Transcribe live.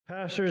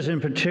Pastors in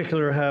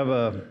particular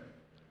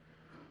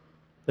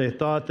they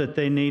thought that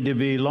they need to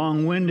be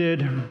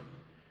long-winded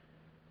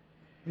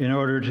in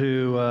order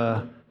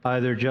to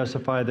either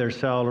justify their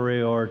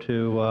salary or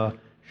to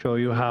show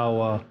you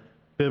how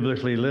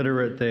biblically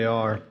literate they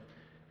are.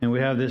 And we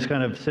have this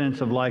kind of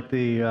sense of like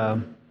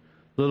the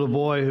little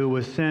boy who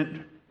was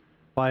sent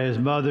by his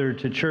mother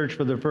to church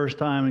for the first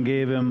time and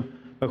gave him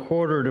a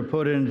quarter to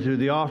put into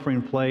the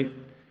offering plate.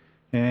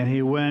 And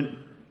he went,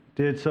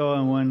 did so,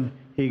 and when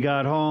he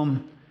got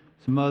home,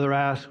 his mother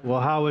asked, well,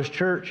 how was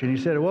church? And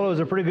he said, well, it was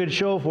a pretty good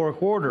show for a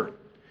quarter.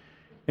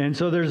 And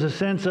so there's a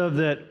sense of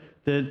that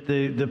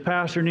the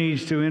pastor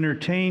needs to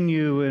entertain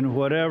you in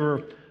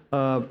whatever.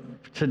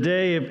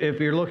 Today, if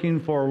you're looking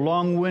for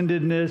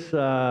long-windedness,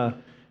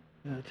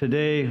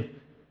 today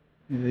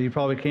you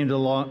probably came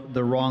to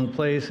the wrong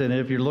place. And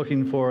if you're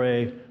looking for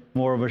a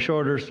more of a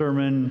shorter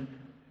sermon,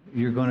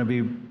 you're going to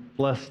be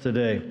blessed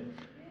today.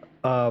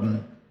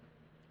 And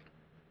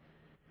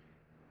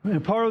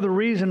part of the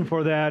reason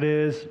for that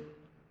is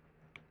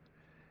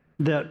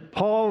that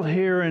Paul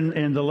here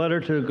in the letter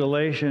to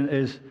Galatians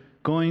is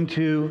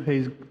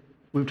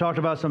we've talked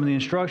about some of the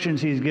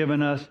instructions he's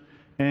given us,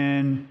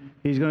 and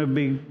he's going to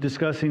be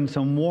discussing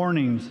some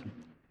warnings.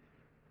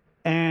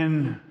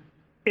 And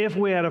if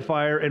we had a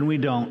fire, and we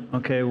don't,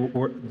 okay,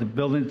 the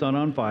building's not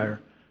on fire,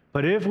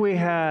 but if we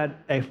had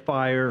a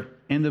fire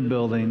in the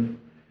building,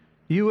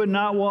 you would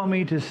not want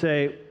me to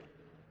say,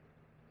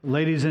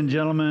 ladies and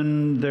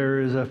gentlemen,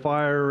 there is a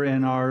fire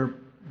in our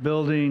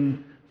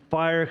building.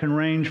 Fire can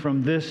range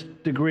from this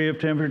degree of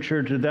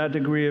temperature to that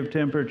degree of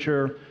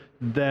temperature,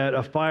 that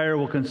a fire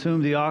will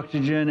consume the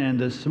oxygen and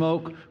the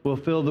smoke will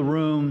fill the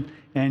room,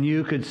 and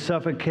you could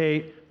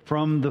suffocate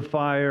from the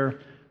fire,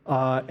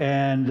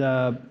 and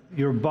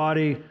your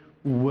body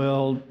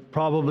will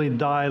probably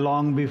die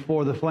long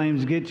before the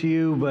flames get to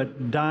you,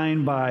 but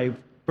dying by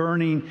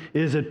burning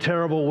is a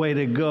terrible way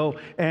to go.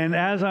 And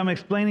as I'm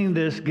explaining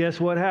this, guess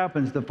what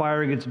happens? The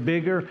fire gets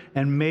bigger,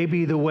 and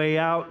maybe the way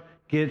out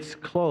gets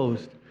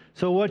closed.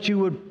 So what you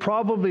would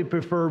probably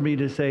prefer me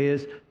to say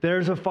is,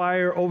 there's a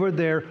fire over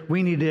there,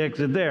 we need to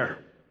exit there.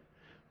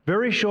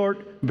 Very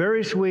short,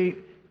 very sweet,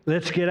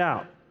 let's get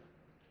out.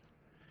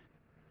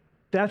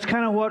 That's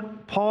kind of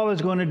what Paul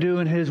is going to do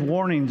in his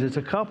warnings. It's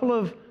a couple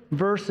of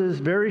verses,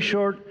 very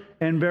short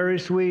and very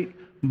sweet,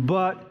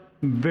 but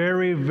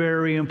very,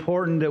 very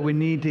important that we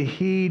need to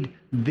heed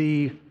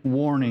the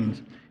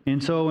warnings.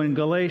 And so in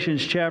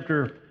Galatians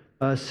chapter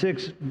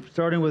 6,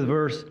 starting with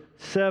verse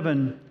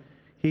 7,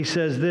 he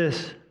says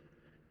this,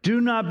 do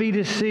not be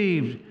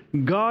deceived.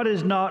 God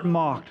is not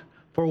mocked.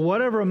 For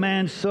whatever a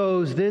man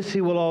sows, this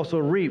he will also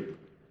reap.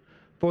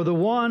 For the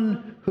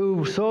one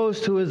who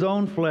sows to his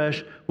own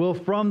flesh will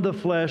from the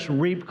flesh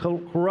reap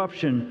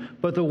corruption.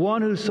 But the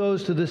one who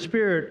sows to the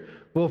Spirit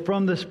will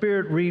from the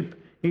Spirit reap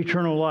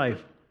eternal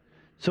life.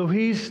 So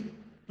he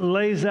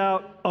lays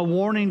out a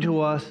warning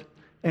to us,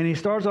 and he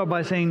starts off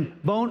by saying,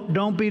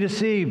 don't be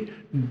deceived.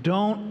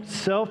 Don't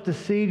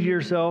self-deceive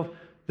yourself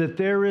that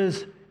there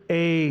is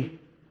a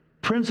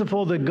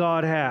principle that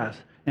God has.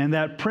 And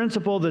that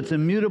principle that's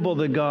immutable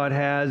that God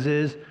has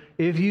is,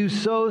 if you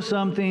sow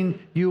something,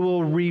 you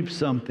will reap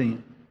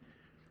something.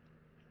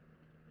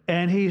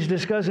 And he's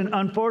discussing,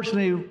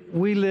 unfortunately,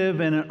 we live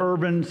in an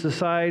urban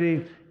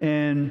society,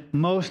 and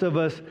most of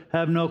us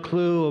have no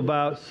clue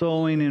about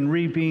sowing and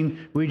reaping.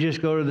 We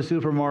just go to the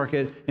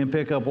supermarket and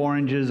pick up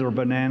oranges or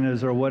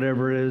bananas or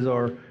whatever it is,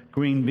 or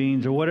green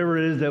beans or whatever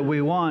it is that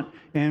we want,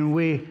 and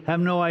we have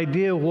no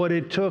idea what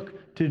it took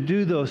to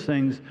do those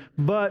things.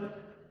 But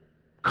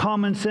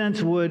common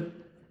sense would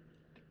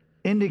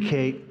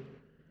indicate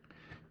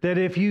that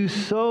if you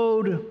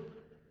sowed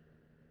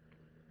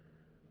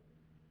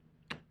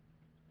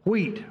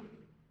wheat,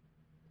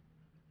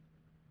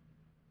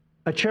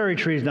 a cherry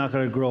tree is not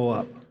going to grow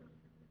up.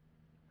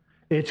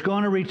 It's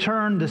going to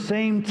return the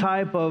same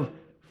type of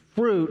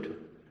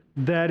fruit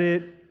that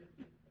it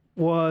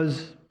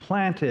was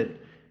planted.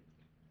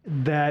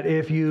 That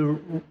if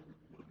you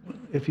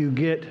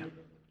get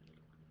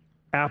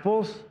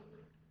apples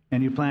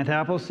and you plant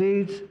apple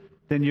seeds,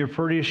 then you're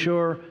pretty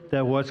sure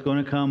that what's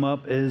going to come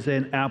up is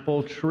an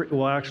apple tree.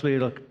 Well, actually,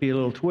 it'll be a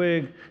little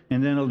twig,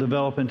 and then it'll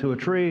develop into a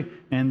tree,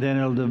 and then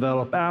it'll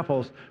develop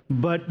apples.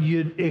 But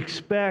you'd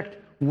expect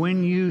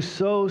when you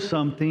sow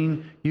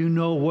something, you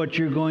know what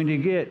you're going to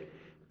get.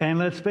 And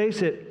let's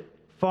face it,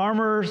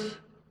 farmers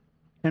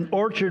and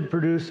orchard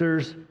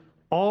producers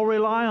all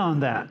rely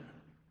on that.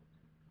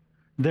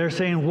 They're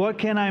saying, what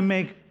can I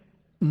make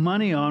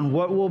money on?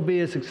 What will be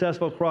a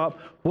successful crop?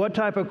 What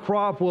type of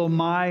crop will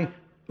my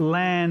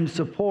land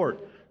support?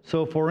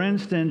 So for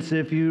instance,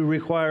 if you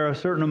require a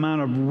certain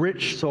amount of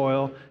rich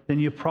soil, then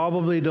you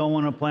probably don't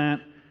want to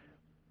plant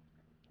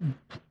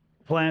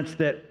plants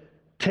that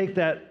take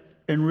that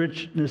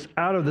enrichedness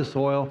out of the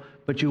soil,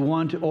 but you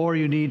want to, or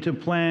you need to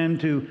plan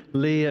to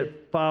lay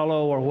it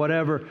fallow or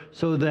whatever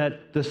so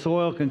that the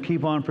soil can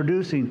keep on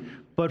producing.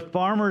 But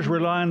farmers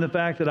rely on the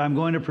fact that I'm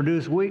going to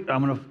produce wheat,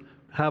 I'm going to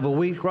have a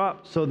wheat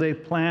crop, so they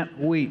plant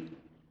wheat.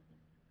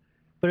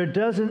 But it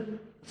doesn't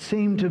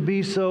seem to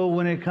be so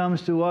when it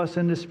comes to us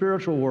in the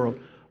spiritual world.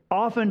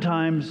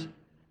 Oftentimes,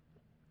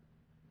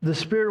 the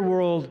spirit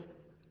world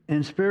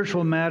and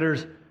spiritual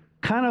matters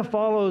kind of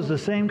follows the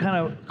same kind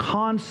of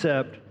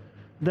concept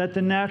that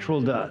the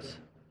natural does.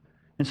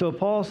 And so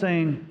Paul's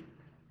saying,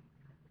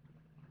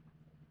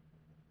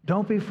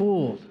 don't be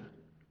fooled.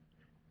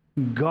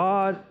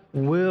 God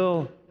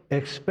will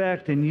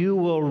expect and you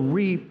will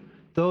reap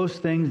those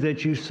things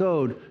that you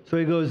sowed. So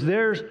he goes,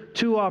 there's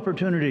two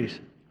opportunities.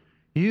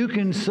 You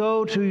can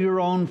sow to your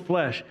own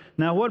flesh.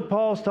 Now, what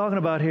Paul's talking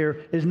about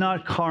here is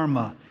not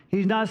karma.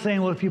 He's not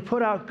saying, well, if you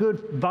put out good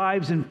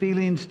vibes and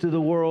feelings to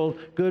the world,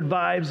 good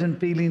vibes and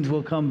feelings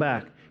will come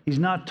back. He's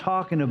not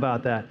talking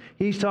about that.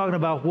 He's talking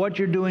about what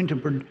you're doing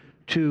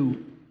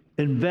to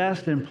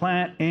invest and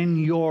plant in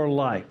your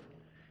life.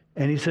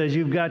 And he says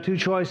you've got two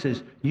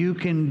choices. You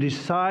can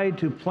decide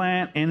to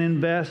plant and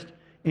invest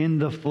in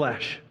the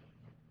flesh.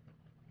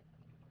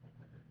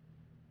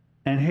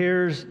 And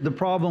here's the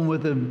problem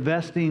with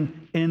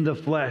investing in the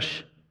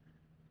flesh.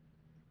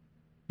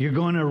 You're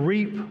going to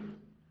reap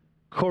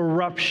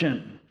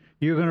corruption.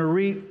 You're going to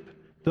reap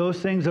those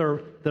things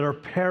that are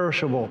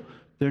perishable.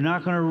 They're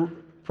not going to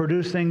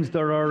produce things that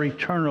are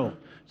eternal.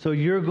 So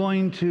you're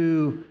going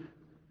to,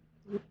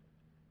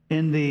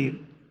 in the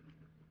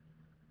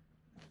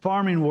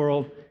farming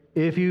world,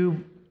 if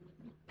you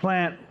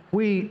plant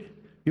wheat,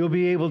 you'll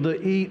be able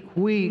to eat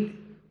wheat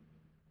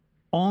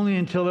only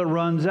until it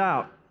runs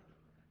out,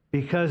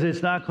 because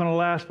it's not going to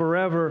last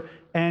forever.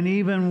 And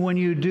even when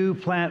you do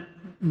plant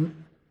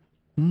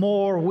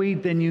more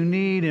wheat than you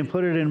need and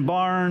put it in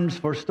barns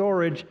for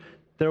storage,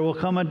 there will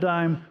come a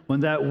time when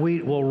that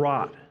wheat will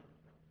rot.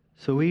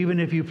 So even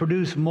if you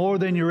produce more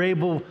than you're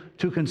able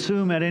to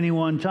consume at any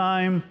one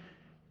time,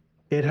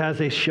 it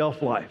has a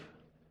shelf life.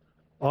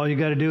 All you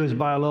got to do is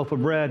buy a loaf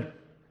of bread.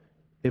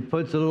 It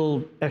puts a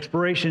little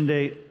expiration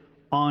date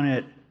on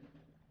it.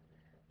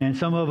 And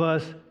some of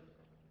us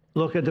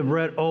look at the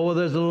bread, oh, well,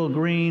 there's a little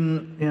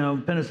green,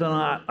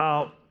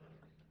 penicillin,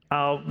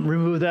 I'll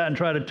remove that and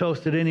try to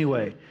toast it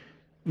anyway.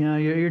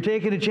 You're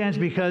taking a chance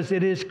because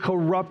it is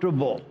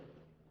corruptible.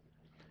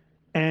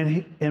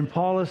 And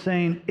Paul is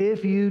saying,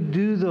 if you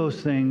do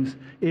those things,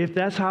 if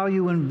that's how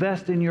you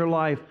invest in your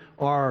life,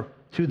 or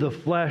to the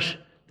flesh,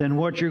 then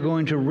what you're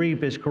going to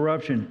reap is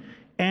corruption.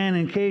 And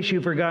in case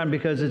you've forgotten,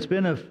 because it's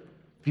been a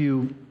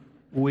few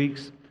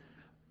weeks,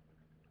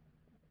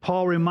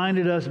 Paul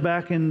reminded us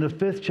back in the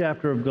 5th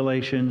chapter of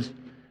Galatians,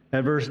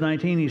 at verse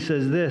 19, he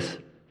says this,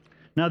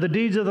 now the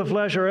deeds of the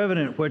flesh are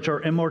evident, which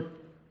are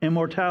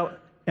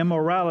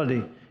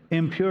immorality,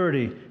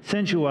 impurity,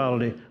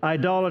 sensuality,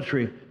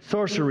 idolatry,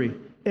 sorcery,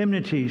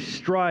 enmity,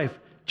 strife,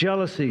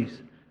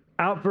 jealousies,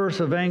 outbursts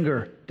of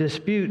anger,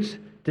 disputes,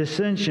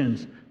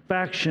 dissensions,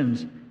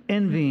 factions,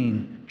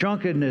 envying,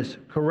 drunkenness,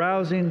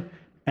 carousing,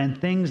 and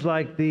things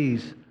like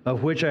these,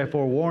 of which I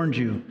forewarned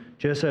you,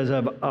 just as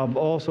I've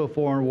also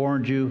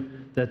forewarned you,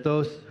 that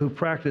those who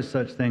practice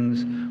such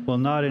things will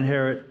not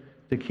inherit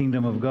the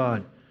kingdom of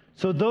God.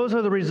 So those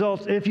are the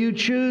results. If you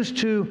choose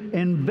to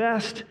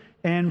invest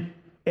and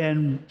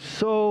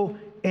sow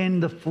in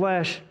the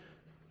flesh,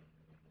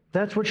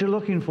 that's what you're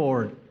looking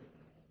for.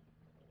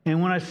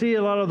 And when I see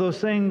a lot of those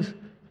things,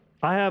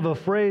 I have a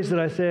phrase that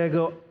I say, I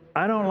go,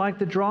 I don't like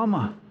the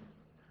drama.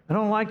 I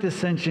don't like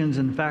dissensions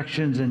and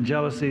factions and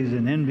jealousies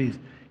and envies.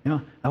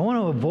 I want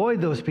to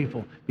avoid those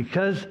people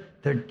because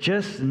they're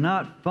just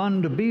not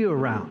fun to be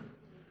around.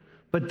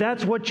 But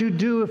that's what you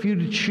do if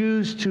you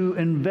choose to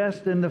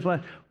invest in the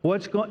flesh.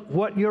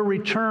 What your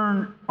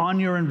return on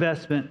your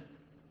investment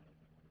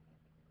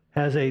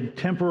has a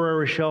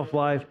temporary shelf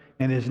life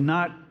and is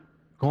not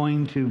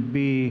going to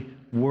be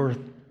worth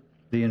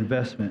the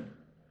investment.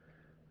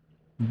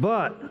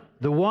 But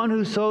the one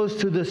who sows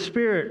to the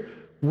Spirit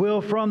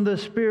will from the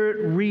Spirit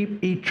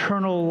reap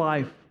eternal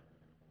life.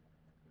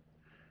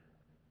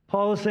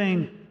 Paul is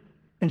saying,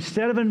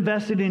 instead of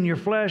investing in your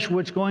flesh,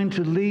 which is going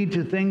to lead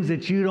to things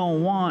that you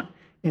don't want,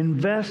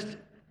 invest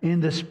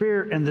in the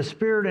Spirit, and the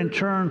Spirit in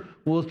turn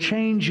will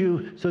change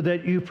you so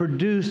that you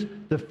produce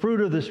the fruit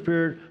of the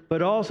Spirit,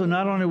 but also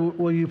not only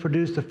will you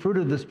produce the fruit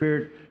of the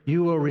Spirit,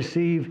 you will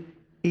receive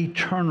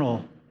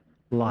eternal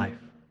life.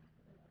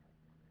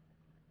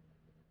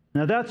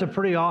 Now that's a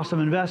pretty awesome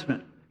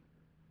investment.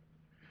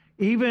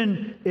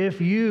 Even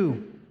if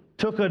you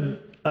took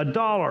a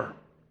dollar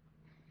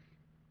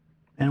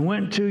and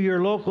went to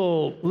your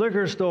local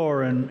liquor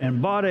store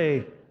and bought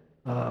a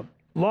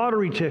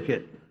lottery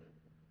ticket,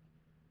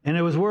 and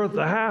it was worth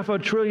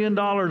 $500 billion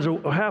or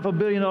 $500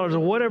 million or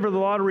whatever the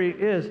lottery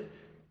is,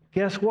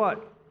 guess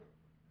what?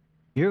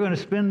 You're going to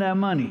spend that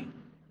money.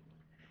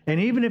 And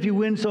even if you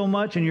win so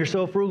much and you're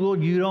so frugal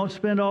you don't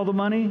spend all the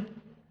money,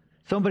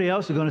 somebody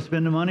else is going to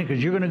spend the money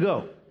because you're going to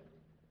go.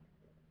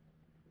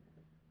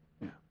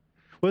 Yeah.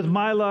 With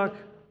my luck,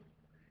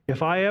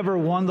 if I ever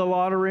won the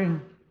lottery,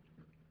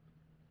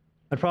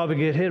 I'd probably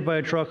get hit by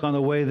a truck on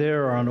the way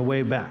there or on the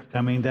way back.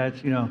 I mean,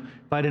 that's,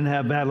 if I didn't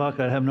have bad luck,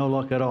 I'd have no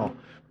luck at all.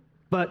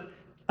 But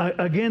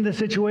again, the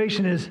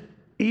situation is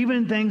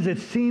even things that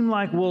seem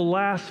like will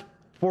last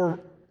for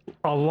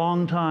a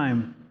long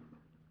time,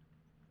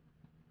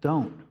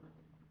 don't.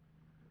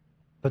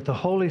 But the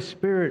Holy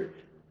Spirit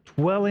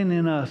dwelling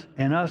in us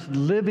and us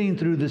living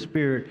through the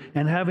Spirit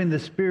and having the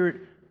Spirit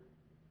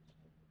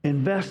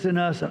invest in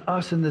us and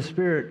us in the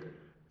Spirit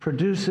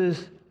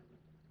produces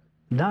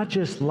not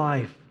just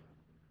life,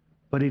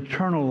 but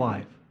eternal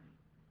life.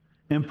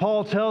 And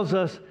Paul tells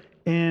us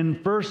in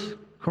 1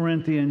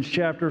 Corinthians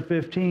chapter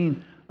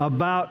 15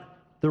 about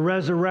the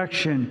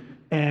resurrection.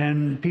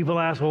 And people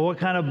ask, well, what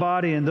kind of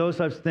body and those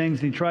types of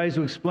things? And he tries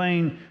to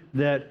explain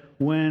that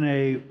when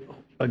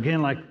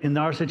again, like in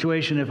our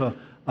situation, if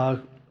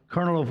a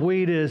kernel of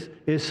wheat is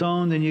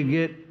sown, then you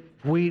get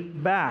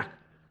wheat back.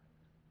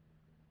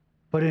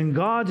 But in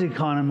God's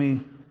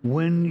economy,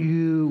 when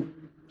you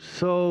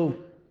sow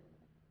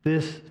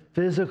this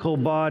physical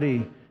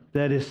body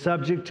that is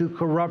subject to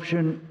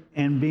corruption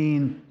and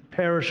being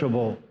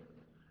perishable,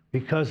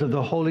 because of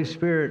the Holy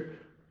Spirit,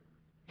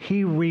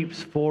 He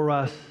reaps for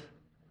us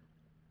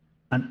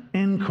an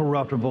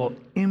incorruptible,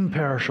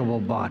 imperishable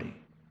body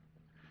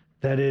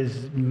that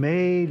is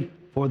made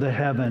for the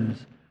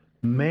heavens,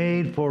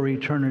 made for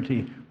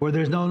eternity, where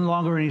there's no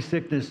longer any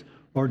sickness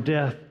or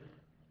death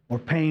or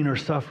pain or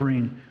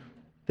suffering.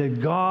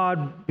 That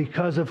God,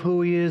 because of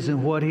who He is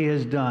and what He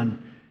has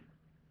done,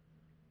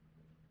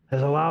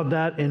 has allowed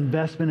that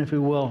investment, if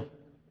you will,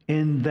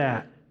 in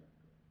that.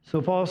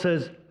 So Paul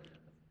says,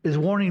 his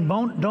warning,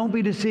 don't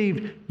be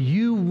deceived.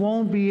 You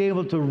won't be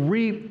able to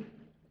reap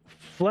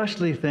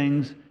fleshly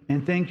things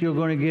and think you're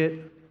going to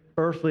get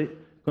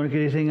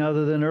anything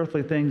other than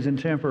earthly things and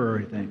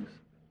temporary things.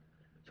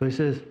 So he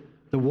says,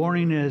 the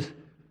warning is,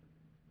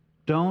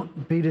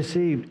 don't be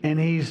deceived. And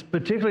he's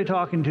particularly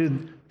talking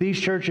to these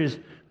churches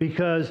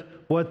because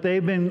what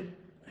they've been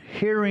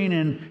hearing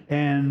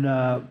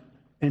and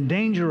in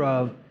danger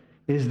of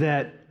is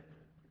that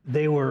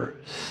they were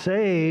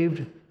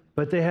saved,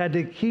 but they had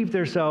to keep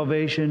their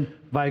salvation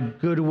by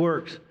good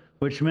works,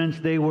 which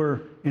meant they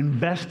were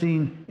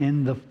investing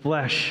in the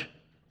flesh.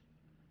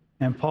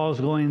 And Paul's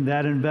going,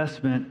 that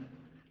investment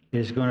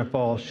is going to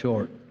fall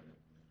short.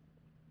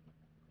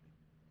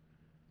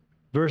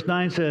 Verse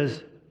 9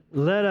 says,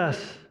 let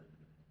us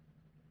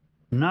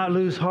not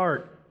lose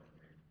heart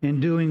in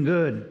doing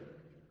good,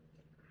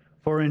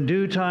 for in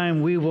due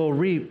time we will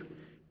reap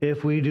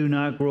if we do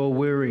not grow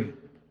weary.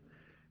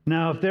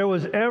 Now, if there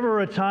was ever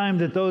a time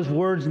that those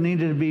words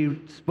needed to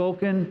be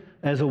spoken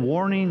as a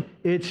warning,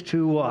 it's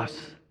to us.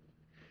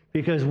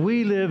 Because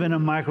we live in a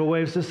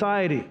microwave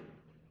society.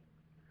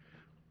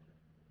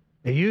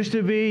 It used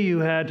to be you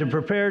had to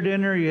prepare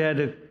dinner, you had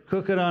to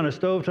cook it on a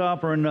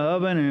stovetop or in the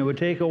oven, and it would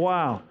take a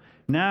while.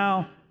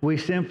 Now, we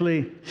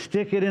simply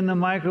stick it in the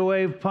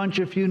microwave, punch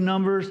a few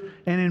numbers,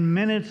 and in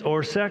minutes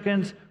or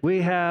seconds,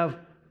 we have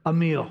a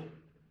meal.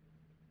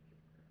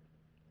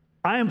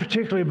 I am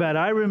particularly bad.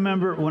 I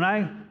remember when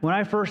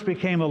I first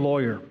became a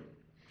lawyer,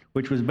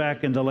 which was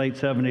back in the late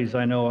 70s.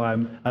 I know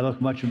I look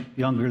much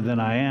younger than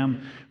I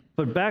am.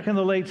 But back in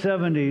the late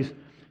 70s,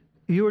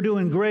 you were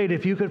doing great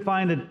if you could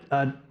find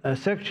a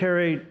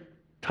secretary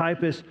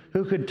typist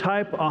who could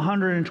type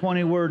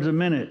 120 words a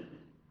minute.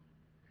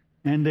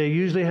 And they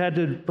usually had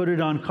to put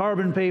it on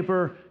carbon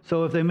paper,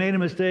 so if they made a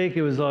mistake,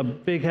 it was a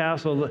big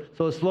hassle,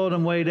 so it slowed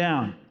them way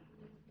down.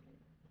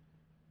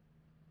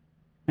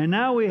 And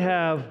now we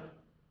have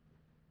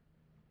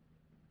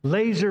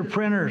laser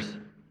printers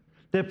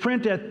that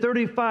print at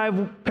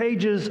 35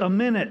 pages a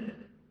minute.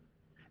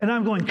 And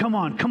I'm going, come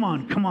on, come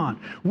on, come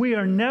on. We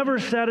are never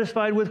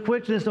satisfied with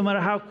quickness, no matter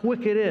how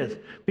quick it is,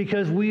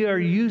 because we are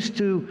used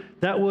to,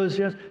 that was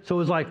just, so it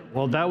was like,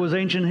 well, that was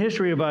ancient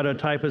history about a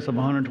typist of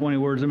 120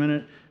 words a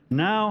minute.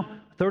 Now,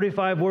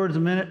 35 words a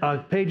minute,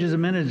 pages a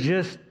minute is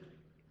just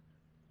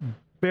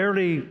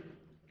barely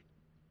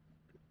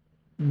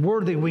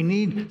worthy. We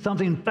need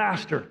something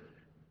faster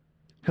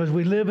because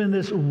we live in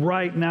this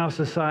right now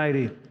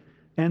society.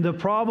 And the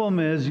problem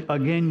is,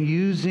 again,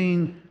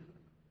 using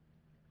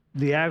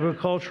the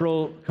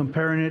agricultural,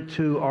 comparing it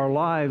to our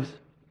lives.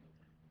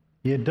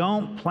 You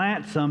don't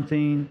plant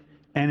something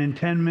and in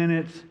 10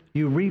 minutes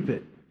you reap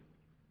it.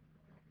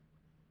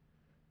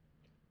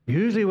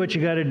 Usually what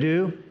you got to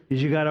do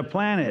is you got to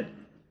plant it.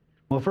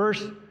 Well,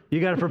 first you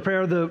got to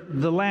prepare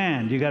the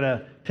land. You got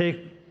to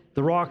take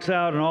the rocks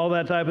out and all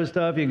that type of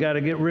stuff. You got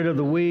to get rid of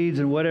the weeds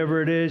and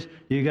whatever it is.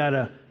 You got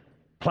to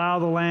plow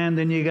the land,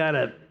 then you got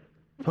to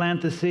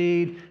plant the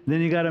seed, then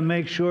you got to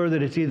make sure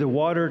that it's either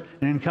watered,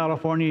 and in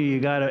California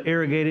you got to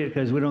irrigate it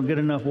because we don't get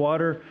enough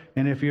water,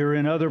 and if you're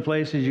in other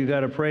places you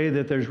got to pray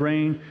that there's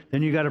rain,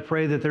 then you got to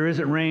pray that there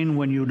isn't rain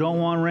when you don't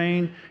want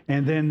rain,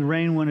 and then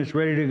rain when it's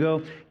ready to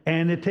go.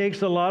 And it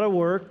takes a lot of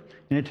work,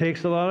 and it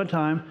takes a lot of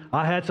time.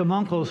 I had some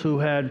uncles who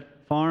had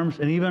farms,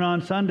 and even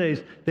on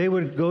Sundays they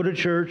would go to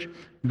church,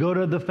 go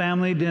to the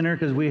family dinner,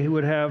 because we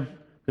would have,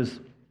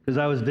 because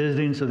I was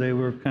visiting, so they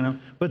were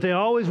but they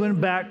always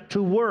went back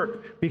to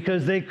work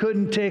because they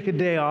couldn't take a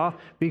day off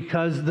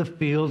because the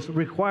fields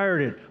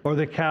required it, or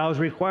the cows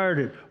required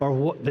it,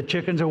 or the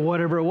chickens, or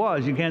whatever it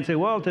was. You can't say,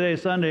 well,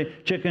 today's Sunday,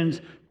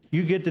 chickens,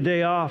 you get the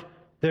day off,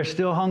 they're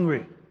still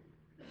hungry.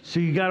 So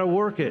you got to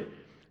work it.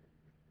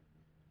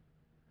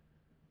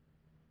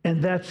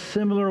 And that's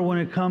similar when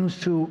it comes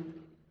to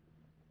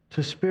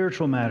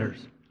spiritual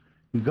matters.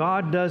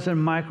 God doesn't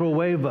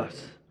microwave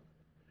us.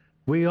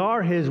 We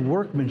are his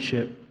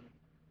workmanship,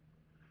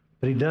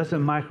 but he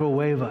doesn't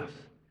microwave us.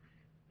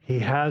 He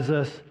has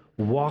us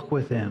walk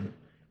with him.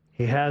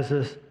 He has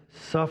us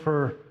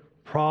suffer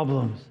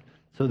problems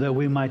so that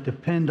we might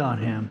depend on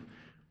him.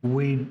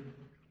 We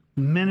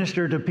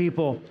minister to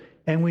people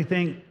and we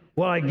think,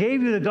 well, I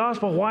gave you the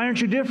gospel. Why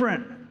aren't you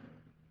different?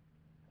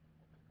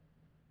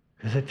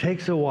 Because it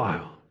takes a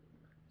while.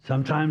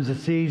 Sometimes the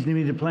seeds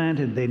need to be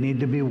planted. They need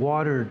to be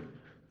watered.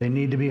 They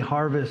need to be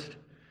harvested.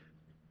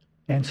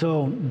 And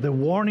so the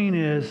warning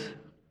is,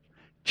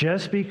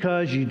 just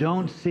because you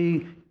don't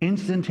see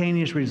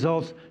instantaneous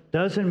results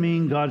doesn't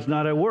mean God's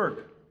not at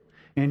work.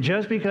 And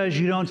just because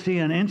you don't see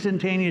an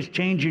instantaneous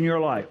change in your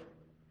life,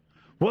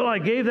 well, I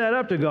gave that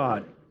up to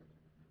God.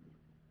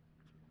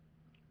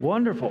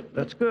 Wonderful.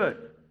 That's good.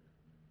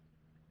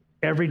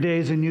 Every day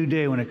is a new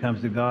day when it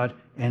comes to God.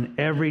 And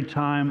every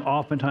time,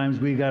 oftentimes,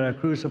 we got to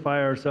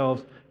crucify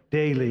ourselves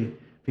daily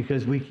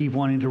because we keep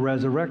wanting to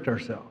resurrect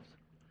ourselves.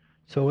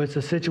 So it's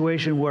a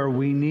situation where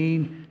we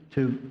need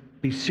to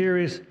be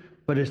serious,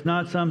 but it's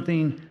not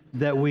something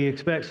that we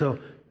expect. So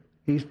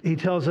he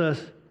tells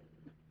us,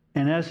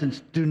 in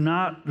essence, do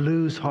not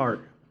lose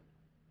heart.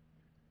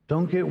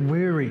 Don't get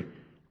weary.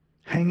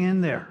 Hang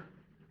in there.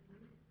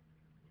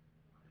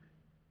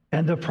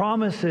 And the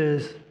promise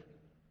is,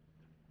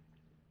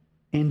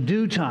 in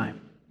due time,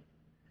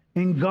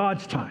 in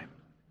God's time.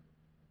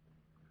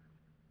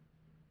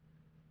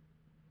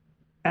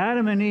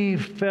 Adam and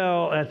Eve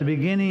fell at the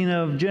beginning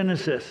of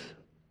Genesis.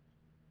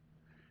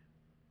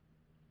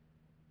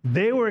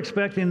 They were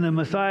expecting the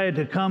Messiah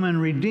to come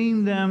and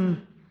redeem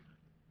them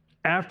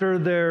after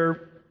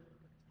their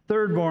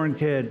third-born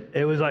kid.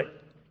 It was like,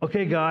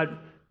 okay, God,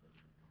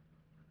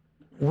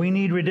 we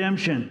need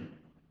redemption.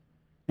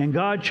 And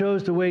God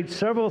chose to wait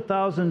several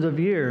thousands of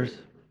years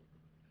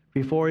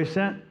before he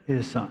sent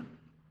his son.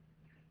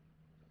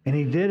 And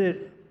he did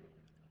it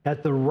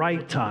at the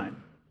right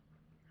time.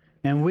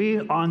 And we,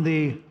 on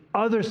the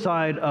other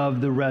side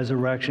of the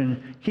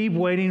resurrection, keep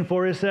waiting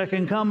for his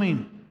second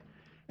coming.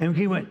 And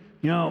we keep waiting,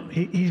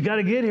 he's got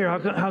to get here.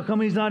 How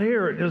come he's not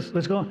here?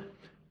 Let's go.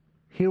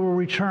 He will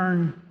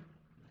return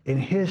in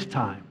his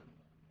time,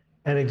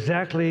 at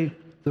exactly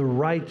the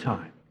right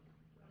time.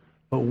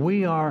 But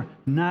we are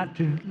not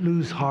to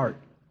lose heart.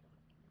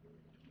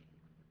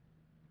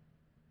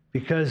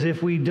 Because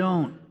if we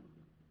don't,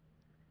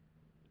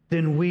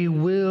 then we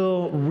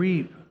will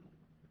reap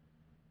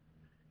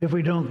if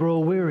we don't grow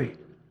weary.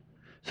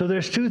 So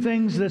there's two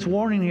things that's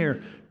warning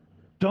here.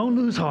 Don't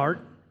lose heart.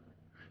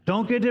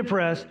 Don't get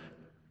depressed.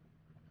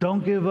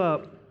 Don't give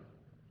up.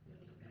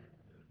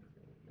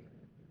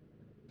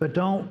 But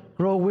don't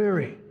grow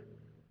weary.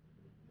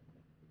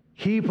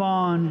 Keep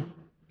on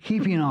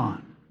keeping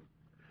on.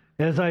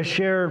 As I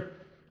share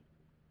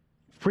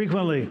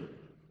frequently,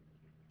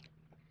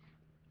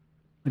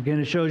 again,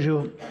 it shows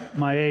you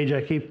my age.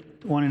 I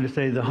keep wanting to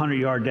say the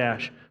 100-yard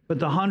dash, but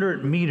the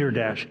 100-meter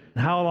dash.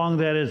 And how long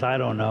that is, I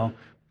don't know,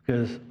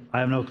 because I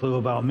have no clue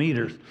about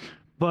meters.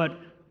 But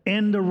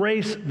in the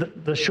race,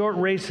 the short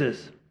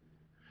races,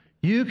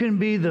 you can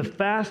be the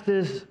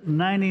fastest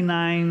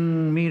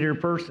 99-meter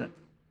person.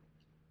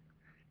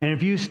 And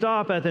if you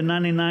stop at the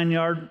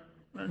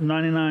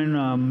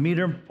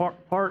 99-meter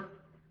part,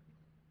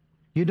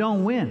 you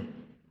don't win.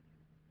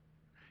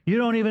 You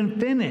don't even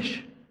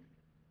finish.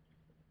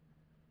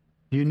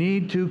 You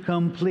need to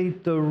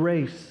complete the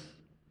race.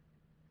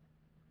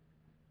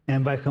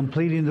 And by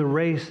completing the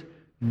race,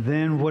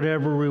 then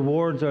whatever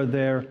rewards are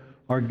there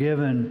are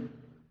given.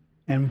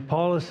 And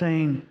Paul is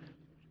saying,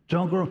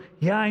 don't grow.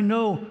 Yeah, I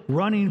know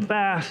running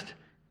fast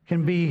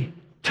can be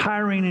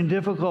tiring and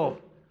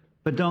difficult,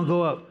 but don't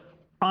go up.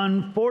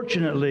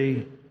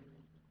 Unfortunately,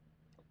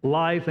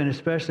 life, and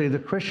especially the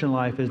Christian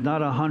life, is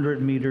not a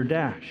 100-meter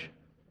dash.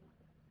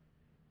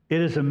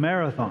 It is a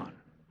marathon.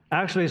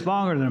 Actually, it's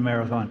longer than a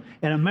marathon.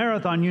 In a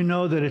marathon, you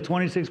know that it's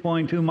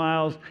 26.2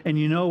 miles, and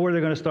you know where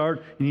they're going to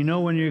start, and you know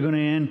when you're going to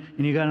end,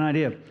 and you got an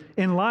idea.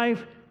 In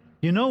life,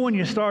 you know when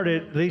you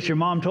started, at least your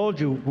mom told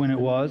you when it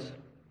was,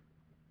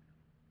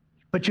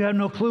 but you have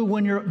no clue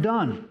when you're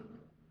done.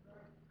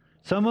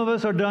 Some of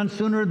us are done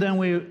sooner than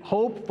we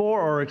hope for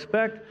or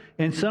expect,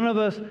 and some of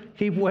us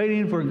keep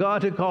waiting for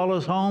God to call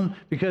us home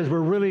because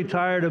we're really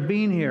tired of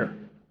being here.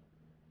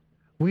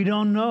 We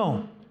don't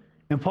know.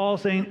 And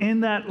Paul's saying, in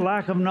that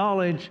lack of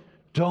knowledge,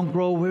 don't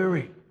grow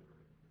weary.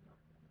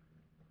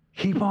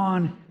 Keep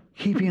on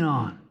keeping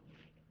on.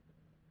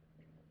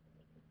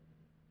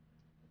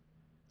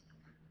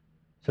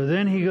 So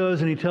then he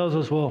goes and he tells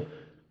us, well,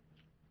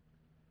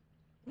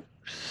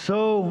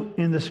 sow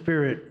in the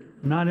Spirit,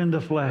 not in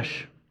the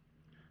flesh.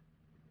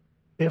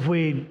 If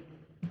we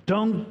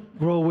don't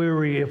grow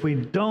weary, if we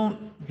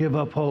don't give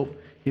up hope,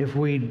 if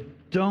we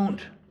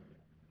don't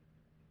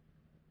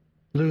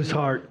lose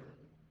heart,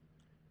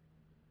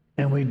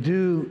 and we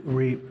do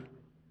reap,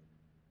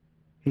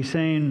 he's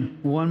saying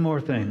one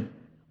more thing.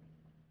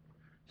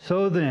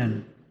 So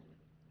then,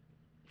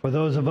 for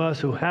those of us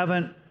who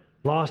haven't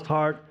lost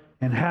heart,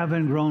 and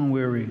haven't grown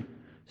weary.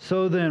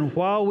 So then,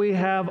 while we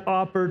have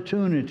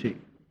opportunity,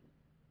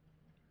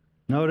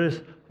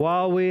 notice,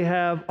 while we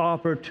have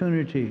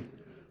opportunity.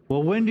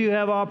 Well, when do you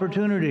have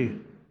opportunity?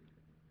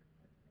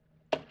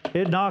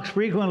 It knocks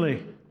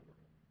frequently.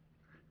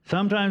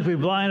 Sometimes we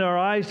blind our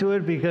eyes to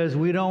it because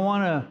we don't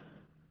want to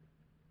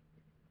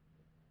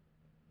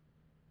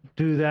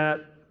do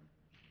that.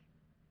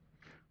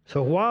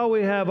 So while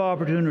we have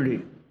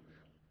opportunity,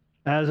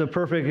 as a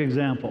perfect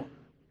example,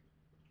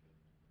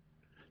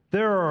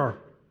 there are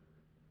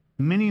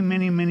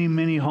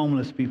many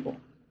homeless people.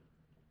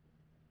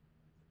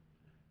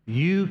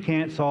 You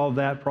can't solve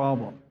that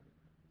problem.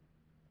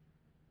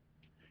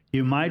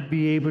 You might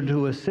be able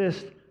to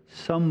assist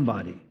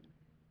somebody.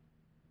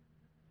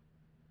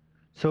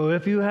 So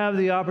if you have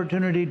the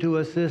opportunity to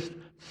assist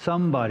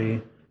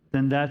somebody,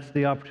 then that's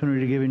the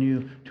opportunity given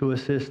you to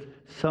assist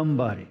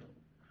somebody.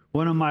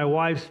 One of my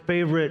wife's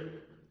favorite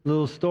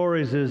little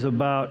stories is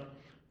about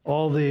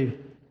all the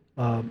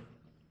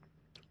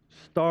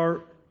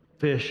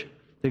starfish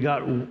that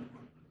got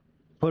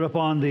put up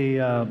on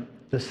the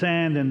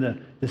sand,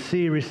 and the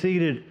sea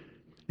receded,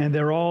 and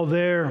they're all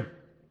there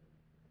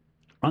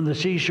on the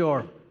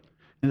seashore.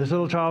 And this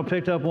little child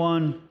picked up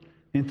one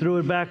and threw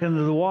it back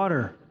into the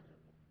water.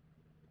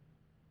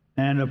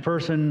 And the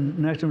person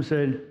next to him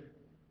said,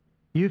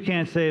 "You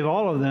can't save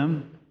all of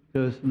them." He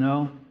goes,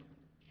 "No."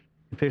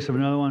 He picks up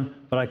another one,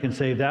 "But I can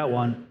save that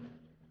one."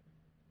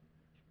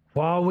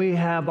 While we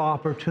have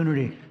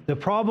opportunity, the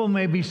problem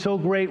may be so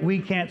great we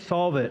can't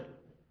solve it.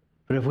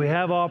 But if we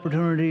have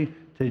opportunity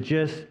to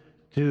just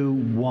do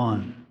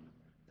one,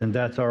 then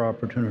that's our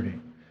opportunity.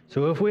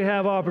 So if we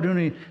have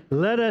opportunity,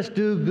 let us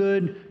do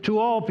good to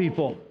all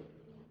people.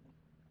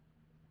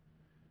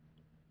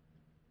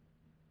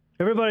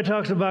 Everybody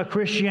talks about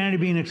Christianity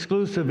being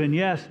exclusive, and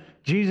yes,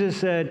 Jesus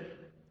said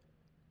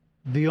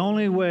the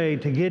only way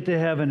to get to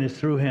heaven is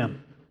through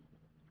Him.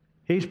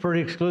 He's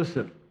pretty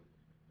exclusive.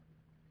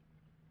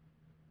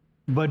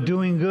 But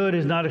doing good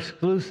is not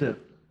exclusive.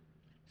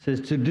 It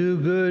says to do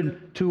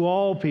good to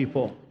all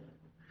people.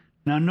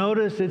 Now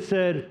notice it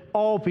said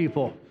all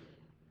people.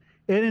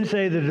 It didn't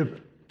say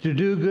that to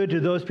do good to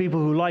those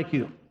people who like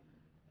you,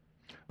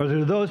 or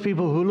to those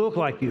people who look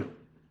like you,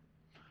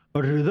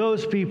 or to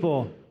those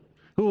people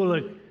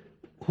who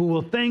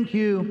will thank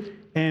you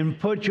and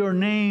put your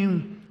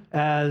name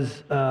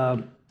as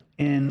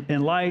in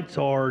lights,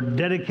 or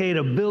dedicate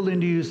a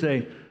building to you,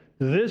 say,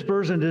 "This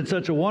person did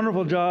such a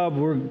wonderful job,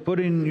 we're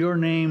putting your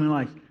name in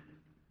lights."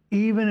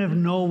 Even if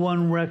no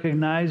one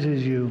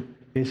recognizes you,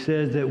 it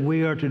says that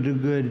we are to do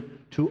good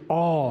to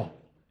all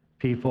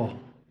people,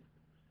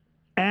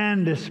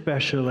 and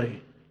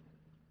especially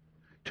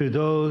to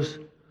those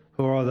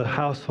who are the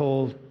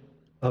household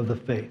of the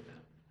faith.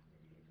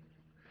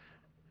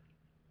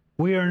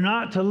 We are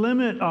not to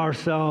limit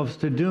ourselves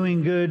to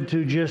doing good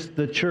to just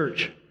the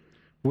church.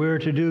 We're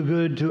to do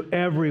good to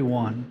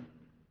everyone.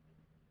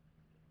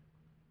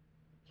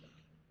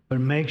 But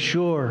make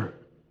sure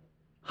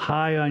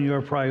high on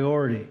your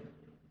priority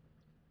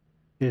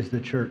is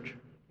the church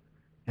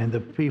and the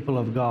people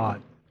of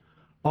God.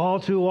 All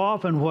too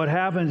often what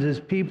happens is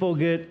people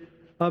get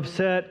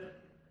upset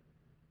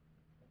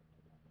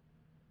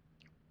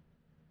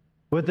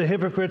with the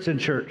hypocrites in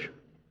church,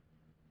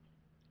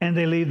 and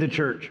they leave the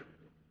church.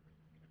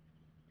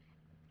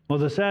 Well,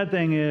 the sad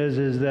thing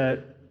is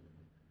that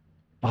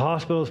a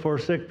hospital is for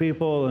sick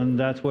people, and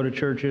that's what a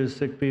church is,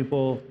 sick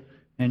people,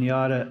 and you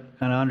ought to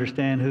kind of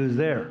understand who's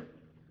there.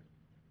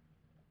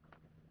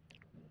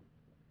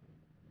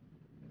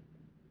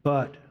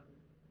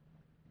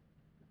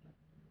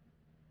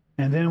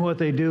 And then what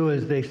they do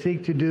is they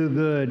seek to do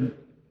good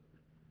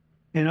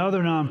in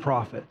other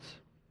nonprofits.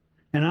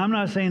 And I'm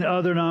not saying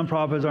other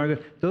nonprofits aren't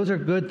good. Those are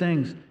good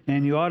things,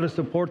 and you ought to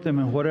support them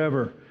and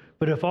whatever.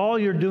 But if all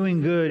you're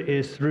doing good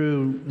is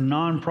through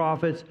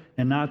nonprofits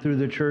and not through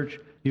the church,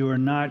 you are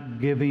not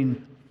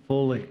giving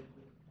fully.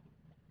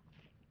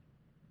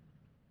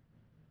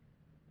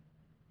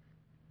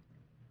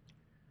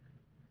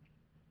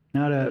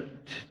 Now,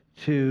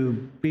 to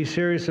be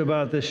serious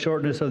about this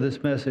shortness of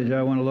this message,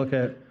 I want to look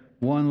at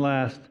one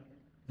last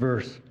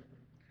verse.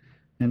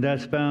 And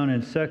that's found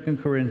in 2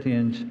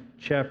 Corinthians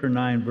chapter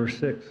 9, verse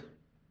 6.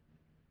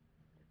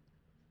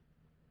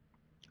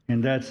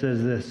 And that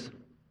says this: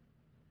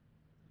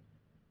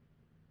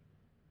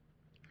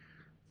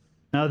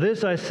 "Now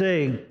this I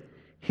say,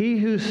 he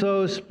who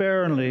sows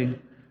sparingly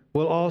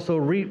will also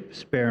reap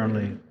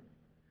sparingly,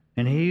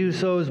 and he who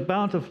sows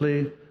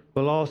bountifully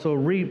will also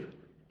reap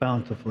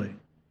bountifully."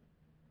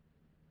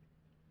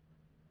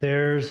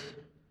 There's,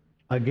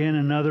 again,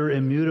 another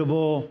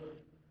immutable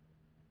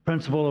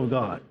principle of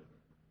God.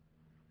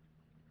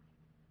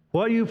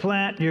 What you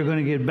plant, you're going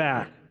to get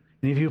back.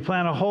 And if you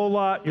plant a whole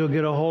lot, you'll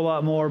get a whole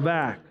lot more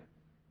back.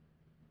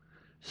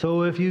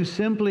 So if you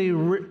simply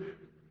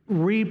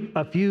reap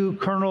a few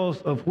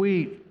kernels of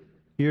wheat,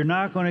 you're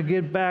not going to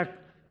get back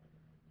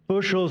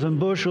bushels and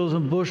bushels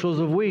and bushels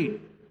of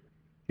wheat.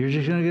 You're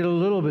just going to get a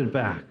little bit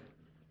back.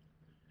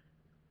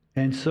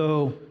 And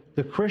so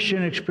the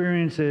Christian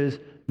experience is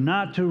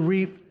not to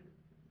reap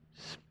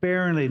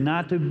sparingly,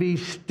 not to be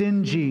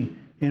stingy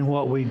in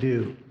what we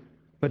do,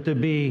 but to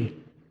be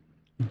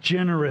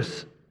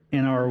generous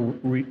in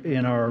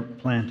our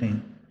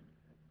planting.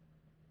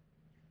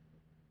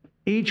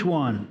 Each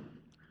one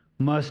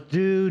must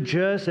do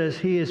just as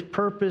he is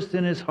purposed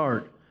in his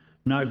heart,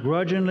 not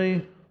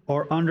grudgingly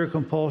or under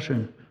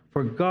compulsion,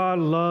 for God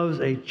loves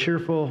a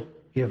cheerful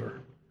giver.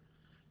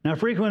 Now,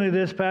 frequently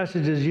this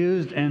passage is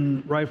used,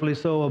 and rightfully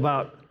so,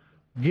 about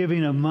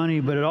giving of money,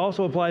 but it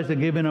also applies to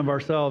giving of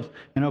ourselves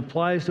and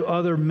applies to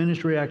other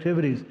ministry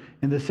activities.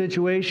 And the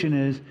situation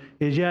is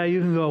yeah, you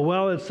can go,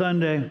 well, it's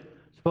Sunday,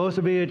 supposed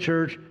to be at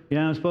church,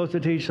 yeah, I'm supposed to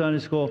teach Sunday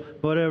school,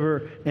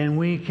 whatever, and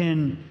we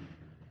can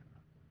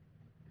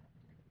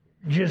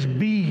just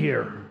be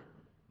here.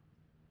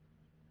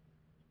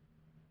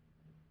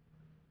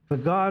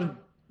 But God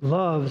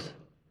loves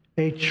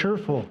a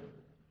cheerful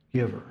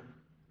giver.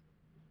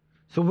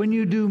 So when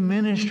you do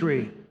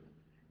ministry,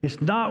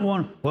 it's not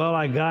one, well,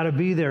 I got to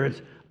be there.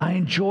 It's, I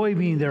enjoy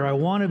being there. I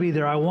want to be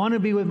there. I want to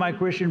be with my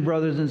Christian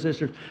brothers and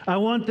sisters. I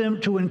want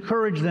them to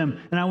encourage them,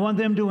 and I want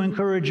them to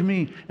encourage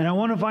me. And I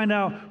want to find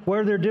out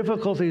where their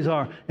difficulties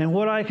are and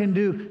what I can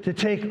do to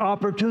take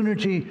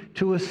opportunity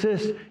to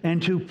assist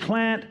and to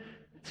plant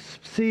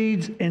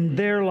seeds in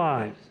their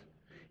lives.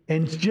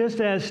 And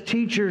just as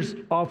teachers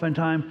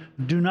oftentimes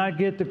do not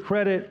get the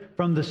credit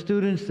from the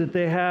students that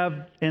they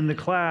have in the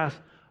class,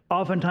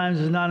 oftentimes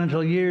it's not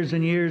until years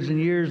and years and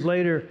years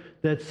later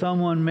that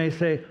someone may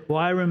say, well,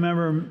 I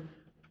remember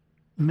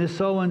Miss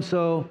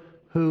So-and-so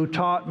who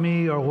taught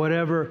me or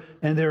whatever,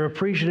 and they're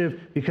appreciative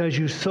because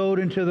you sowed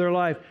into their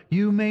life.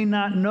 You may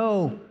not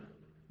know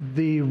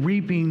the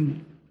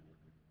reaping,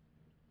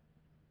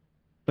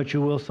 but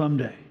you will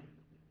someday.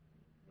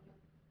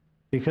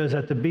 Because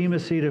at the bema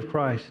seat of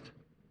Christ,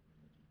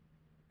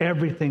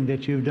 everything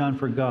that you've done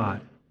for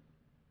God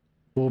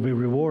will be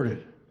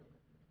rewarded.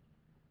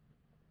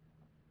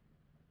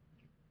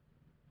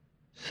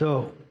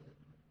 So,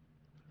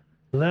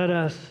 let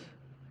us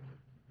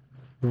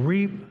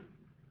reap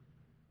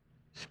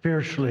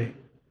spiritually,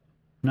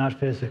 not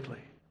physically.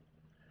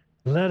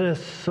 Let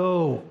us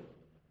sow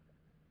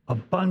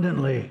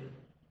abundantly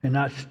and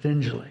not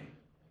stingily.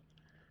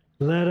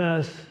 Let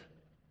us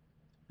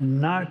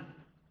not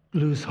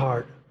lose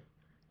heart.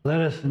 Let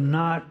us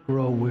not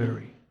grow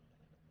weary.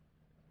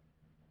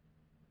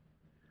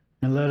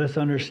 And let us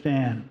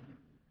understand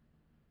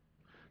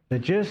that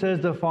just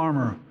as the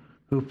farmer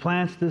who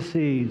plants the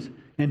seeds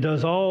and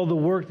does all the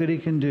work that he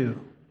can do,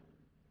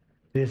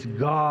 it's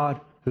God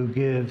who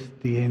gives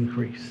the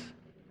increase.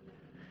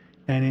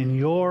 And in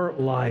your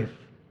life,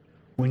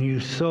 when you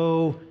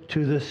sow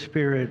to the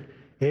Spirit,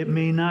 it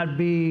may not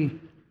be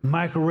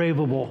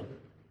microwavable,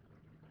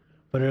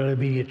 but it'll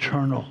be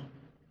eternal.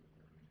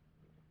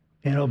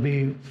 And it'll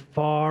be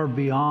far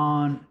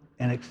beyond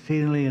and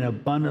exceedingly and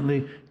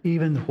abundantly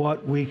even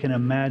what we can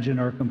imagine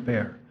or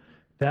compare.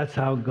 That's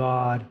how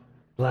God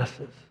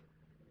blesses.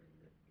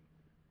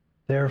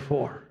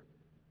 Therefore,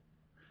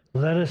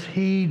 let us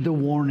heed the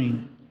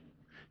warning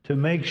to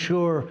make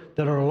sure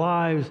that our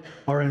lives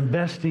are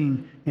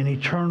investing in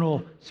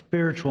eternal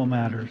spiritual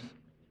matters.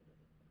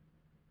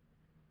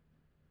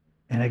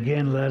 And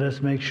again, let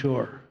us make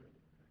sure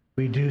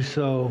we do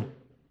so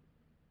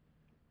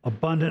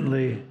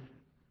abundantly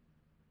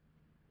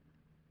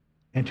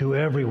and to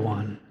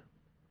everyone,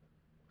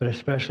 but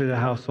especially the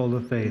household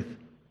of faith.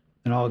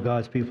 And all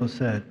God's people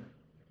said,